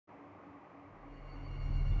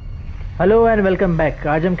Hello and welcome back.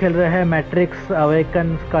 आज हम खेल रहे हैं मैट्रिक्स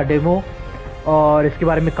अवेकन्स का डेमो और इसके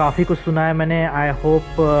बारे में काफ़ी कुछ सुना है मैंने। आई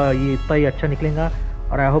होप ये इतना ही अच्छा निकलेगा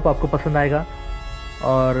और आई होप आपको पसंद आएगा।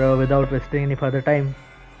 और without wasting any further time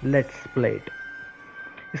let's play it.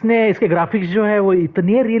 इसके ग्राफिक्स जो है वो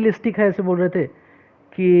इतने रियलिस्टिक है, ऐसे बोल रहे थे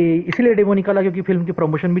कि इसीलिए डेमो निकाला क्योंकि फिल्म की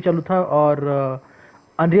प्रमोशन भी चालू था। और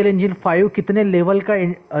अनरियल इंजन 5 कितने लेवल का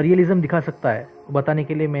रियलिज्म दिखा सकता है बताने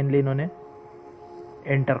के लिए मेनली इन्होंने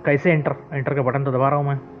एंटर कैसे एंटर का बटन तो दबा रहा हूं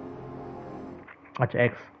मैं। अच्छा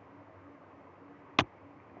एक्स।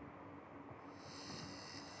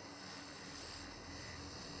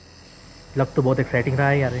 लग तो बहुत एक्साइटिंग रहा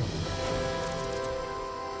है यार।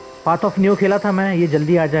 पाथ ऑफ न्यू खेला था मैं, ये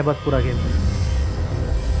जल्दी आ जाए बस पूरा गेम।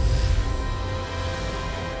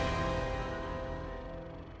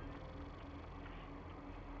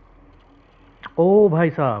 ओ भाई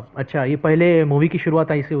साहब, अच्छा ये पहले मूवी की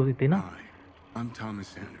शुरुआत ऐसे होती थी ना।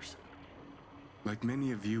 Like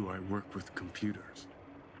many of you, I work with computers.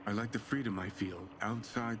 I like the freedom I feel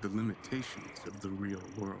outside the limitations of the real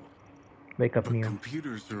world. Wake up, But Neo.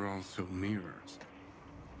 computers are also mirrors,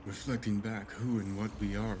 reflecting back who and what we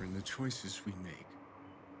are and the choices we make,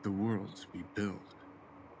 the worlds we build.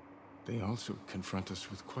 They also confront us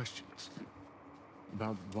with questions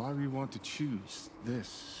about why we want to choose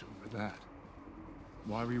this over that,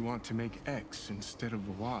 why we want to make X instead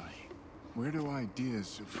of Y. Where do ideas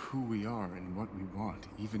of who we are and what we want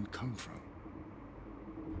even come from?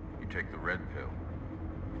 You take the red pill,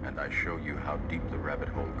 and I show you how deep the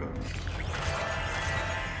rabbit hole goes.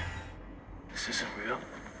 This isn't real.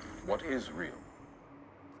 What is real?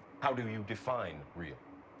 How do you define real?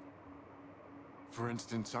 For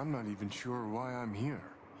instance, I'm not even sure why I'm here.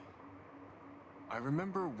 I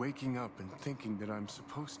remember waking up and thinking that I'm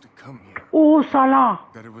supposed to come here. ओ साला,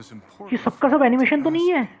 That it was important. ये सबका सब animation तो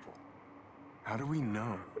नहीं है। How do we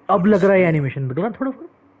know? अब लग रहा है एनिमेशन में थोड़ा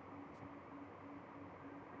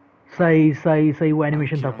सही वो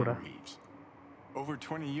एनिमेशन था पूरा। Over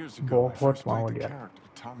 20 years ago, I first played the यार।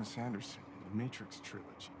 character Thomas Anderson in the Matrix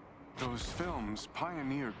trilogy. Those films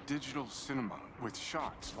pioneered digital cinema with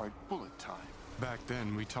shots like bullet time. Back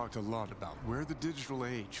then, we talked a lot about where the digital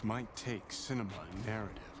age might take cinema and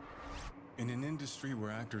narrative. In an industry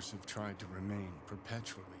where actors have tried to remain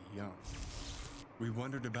perpetually young. We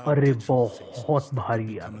wondered about digital faces that could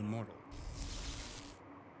become immortal.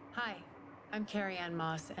 Hi, I'm Carrie-Anne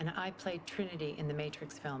Moss, and I played Trinity in the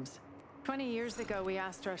Matrix films. 20 years ago, we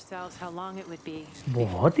asked ourselves how long it would be.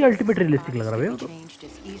 बहुत ही ultimate realistic लग रहा है वो तो। Changed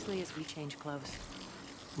as easily as we change clothes.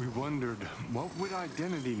 We wondered what would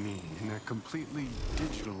identity mean in a completely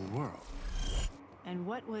digital world. And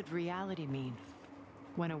what would reality mean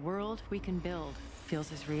when a world we can build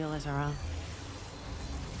feels as real as our own?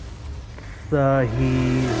 सही।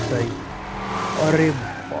 अरे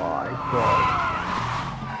भाई God,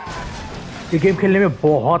 ये game खेलने में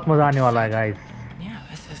बहुत मजा आने वाला है गाइस।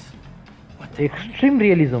 एक्सट्रीम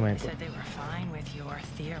रियलिज्म है।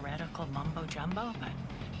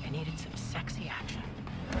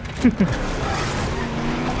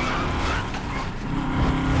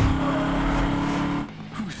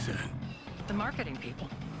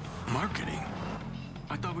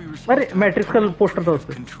 अरे मैट्रिक्स का पोस्टर था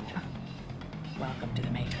उसपे। Welcome to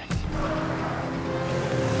the Matrix.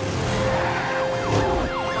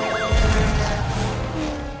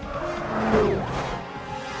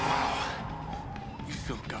 You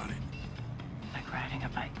still got it. Like riding a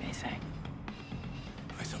bike, they say.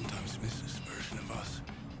 I sometimes miss this version of us.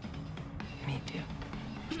 Me too.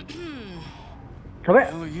 What the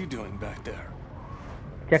hell are you doing back there?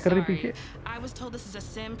 क्या कर रही पीछे? I was told this is a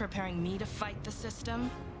sim preparing me to fight the system.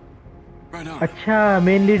 Right on. अच्छा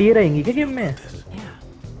main lead ये रहेंगी क्या game में? Yeah.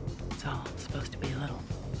 It's all supposed to be a little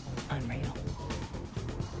unreal.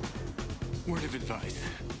 Word of advice.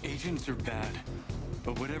 Agents are bad.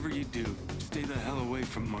 But whatever you do, stay the hell away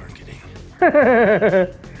from marketing.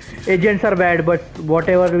 Agents are bad, but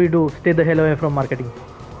whatever we do, stay the hell away from marketing.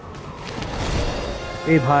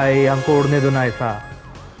 ए भाई हमको उड़ने दो ना ऐसा।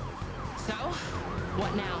 So,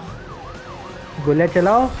 what now? गोलियां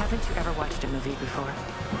चलाओ। Haven't you ever watched a movie before?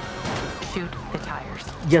 Shoot the tires.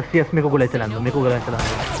 Yes मेरे को गोलियां चलाने दो, मेरे को गोलियां चलाने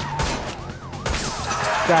दो।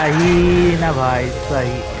 सही ना भाई,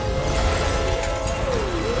 सही।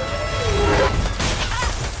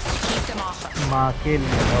 माँ के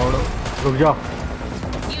दौड़ो, रुक जाओ।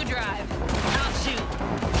 You drive. I'll shoot.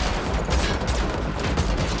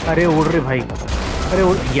 अरे उड़ रहे भाई, अरे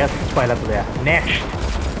उड़। यस पहला तो गया। नेक्स्ट।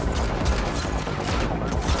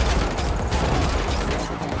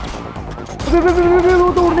 वो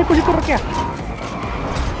तो उड़ने कुछ कर क्या।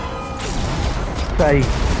 सही,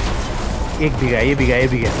 एक भी गया, ये भी गया, ये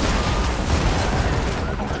भी गया।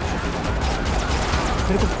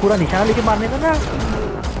 मेरे को पूरा निशाना लेके मारने का ना।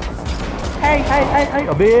 आई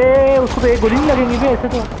अबे उसको तो एक गोली नहीं लगेंगी बे ऐसे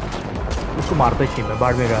तो। उसको मारता ही मैं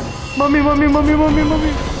बाढ़ में गया। Mummy mummy mummy mummy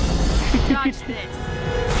mummy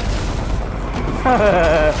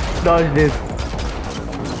Dodge this.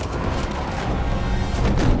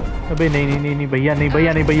 अबे नहीं नहीं नहीं नहीं भैया नहीं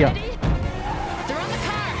भैया नहीं भैया।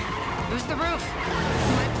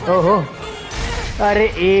 ओहो अरे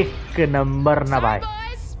एक नंबर ना भाई।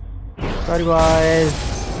 Sorry boys.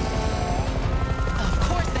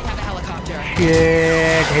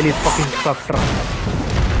 Shit helicopter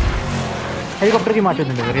helicopter की माचो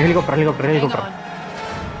दिन helicopter helicopter helicopter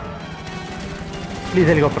please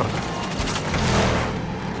helicopter.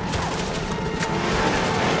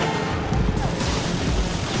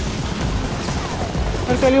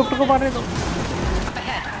 Helicopter को मारने दो।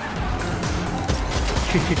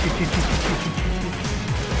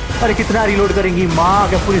 अरे कितना रिलोड करेंगी माँ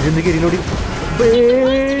क्या पूरी जिंदगी रिलोडिंग।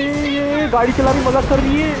 गाड़ी चला रही मजाक कर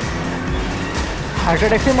रही है। हार्ट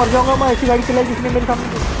अटैक से मर जाऊंगा मैं ऐसी गाड़ी चलाई जिसने मेरे सामने।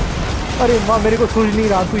 अरे माँ मेरे को सूझ नहीं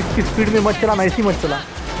रहा तू इसकी स्पीड में मत चला मैं ऐसी मत चला।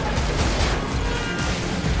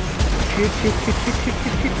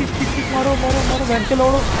 मारो मारो मारो बहन के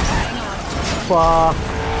लोड़ो।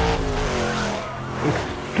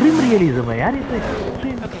 एक्सट्रीम रियलिज्म है यार ये तो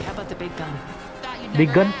एक्सट्रीम।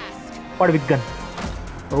 बिग गन और बिग गन।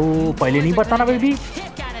 ओ पहले नहीं बताना बेबी।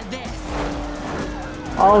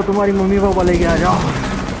 आओ तुम्हारी मम्मी पापा लेके आ जाओ।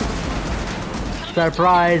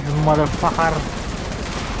 Surprise motherfucker.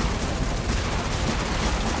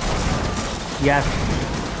 यस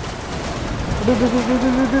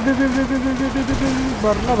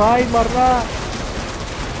मरना भाई मरना।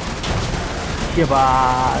 ये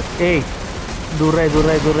बात ए दूर रहे दूर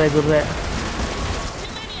रहे दूर रहे दूर रहे।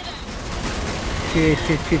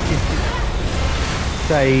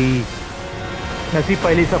 सही नसीब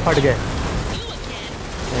पहले से फट गए।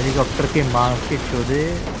 हेलीकॉप्टर के मांग के चौदे।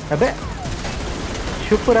 अबे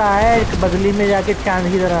शुक्र है बदली में जाके चांद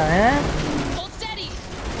की तरह है।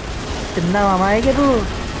 कितना मामा है क्या तू।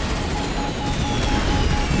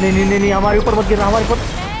 नहीं नहीं नहीं हमारे ऊपर मत गिरना हमारे ऊपर।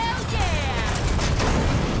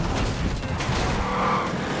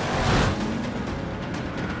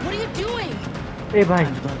 ए भाई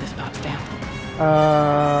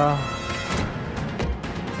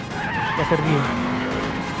क्या कर रही है।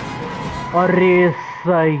 अरे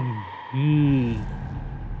सही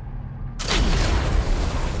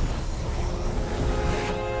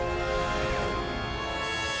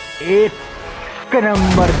एक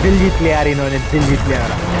नंबर दिल जीत लिया यार इन्होंने दिल जीत लिया।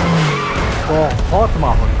 बहुत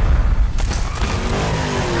माहौल।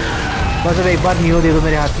 बस अब एक बार नियो दे दो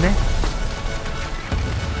मेरे हाथ में।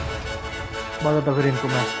 बता तो फिर इनको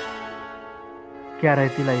मैं क्या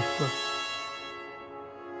रहती लाइफ तो।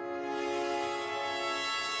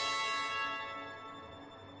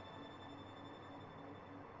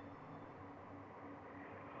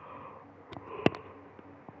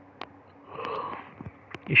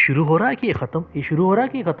 ये शुरू हो रहा है कि ये खत्म। ये शुरू हो रहा है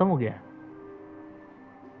कि ये खत्म हो गया।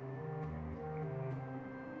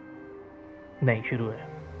 नहीं शुरू है।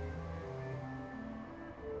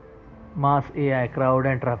 मास AI crowd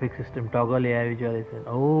and traffic system toggle AI visualisation.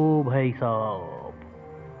 ओ भाई साहब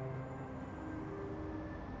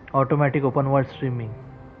automatic open world streaming.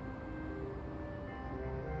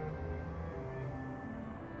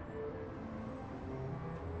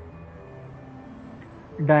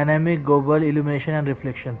 Dynamic global illumination and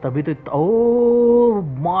reflection. तभी तो ओ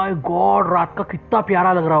माय गॉड रात का कितना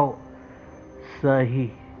प्यारा लग रहा हो। सही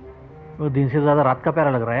वो दिन से ज्यादा रात का प्यारा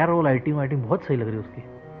लग रहा है यार। वो लाइटिंग वाइटिंग बहुत सही लग रही है उसकी।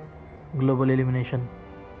 Global illumination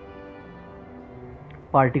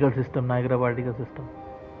particle system Niagara particle system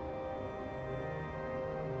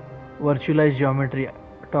virtualise geometry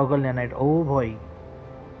toggle नैनाइट। ओ भाई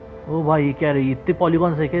ये क्या रही इतने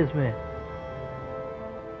पॉलीगॉन्स है क्या इसमें।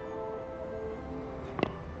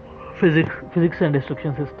 Physics and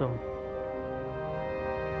destruction system.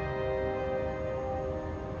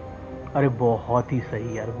 अरे बहुत ही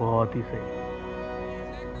सही यार बहुत ही सही।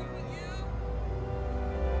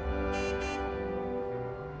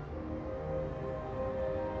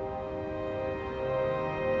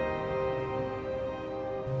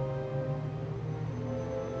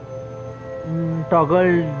 Toggle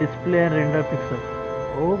display and render pixel.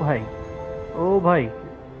 ओ भाई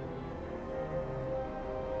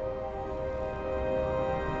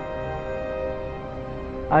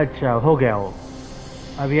अच्छा हो गया वो।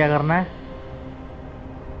 अभी क्या करना है।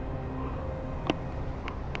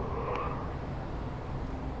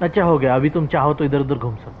 अच्छा हो गया। अभी तुम चाहो तो इधर उधर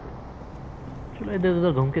घूम सकते हो। चलो इधर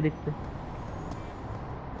उधर घूम के देखते।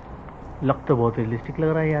 लग तो बहुत रियलिस्टिक लग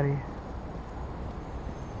रहा है यार ये।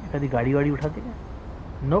 कभी गाड़ी वाड़ी उठाते क्या।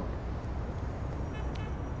 नोप।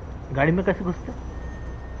 गाड़ी में कैसे घुसते?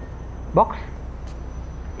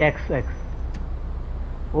 Box x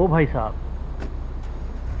x. ओ भाई साहब,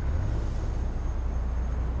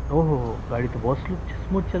 ओहो गाड़ी तो बहुत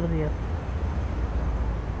स्मूथ चल रही है।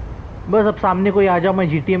 बस अब सामने कोई आ जाओ, मैं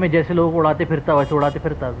जीटीए में जैसे लोगों को उड़ाते फिरता वैसे उड़ाते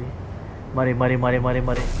फिरता अभी। मरे मरे मरे मरे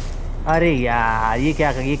मरे। अरे यार ये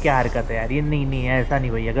क्या हरकत है यार, ये नहीं ऐसा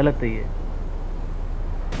नहीं भैया, गलत है ये।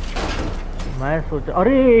 मैं सोचा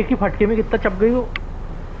अरे एक ही फटके में कितना चप गई हो।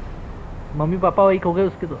 मम्मी पापा वही खो गए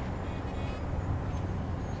उसके तो।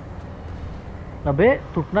 अबे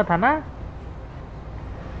टूटना था ना।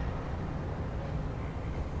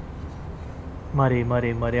 मरे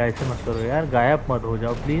मरे मरे, ऐसे मत करो यार, गायब मत हो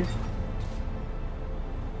जाओ प्लीज।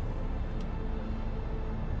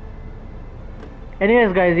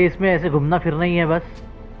 एनीवेज गाइस, इसमें ऐसे घूमना फिरना ही है बस।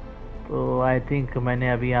 तो आई थिंक मैंने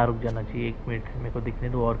अभी यहाँ रुक जाना चाहिए। 1 मिनट मेरे को दिखने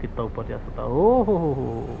दो और कितना ऊपर जा सकता। ओ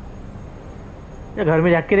हो, या घर में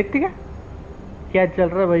जाके देखते क्या चल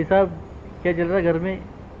रहा है भाई साहब, क्या चल रहा है घर में।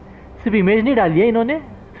 सिर्फ इमेज नहीं डाली है इन्होंने,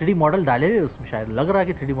 3D मॉडल डाले हुए उसमें, शायद लग रहा है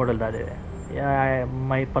कि 3D मॉडल डाले हुए हैं, या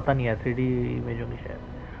मैं पता नहीं है 3D इमेज होगी शायद।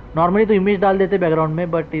 नॉर्मली तो इमेज डाल देते बैकग्राउंड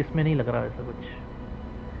में, बट इसमें नहीं लग रहा वैसा कुछ।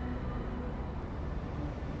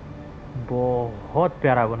 बहुत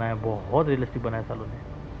प्यारा बना है, बहुत रियलिस्टिक बना है सालों ने।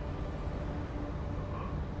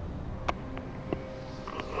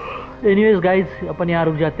 एनीवेज गाइस, अपन यहाँ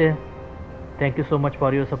रुक जाते हैं। Thank you so much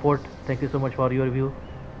for your support, thank you so much for your view.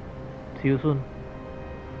 C you soon.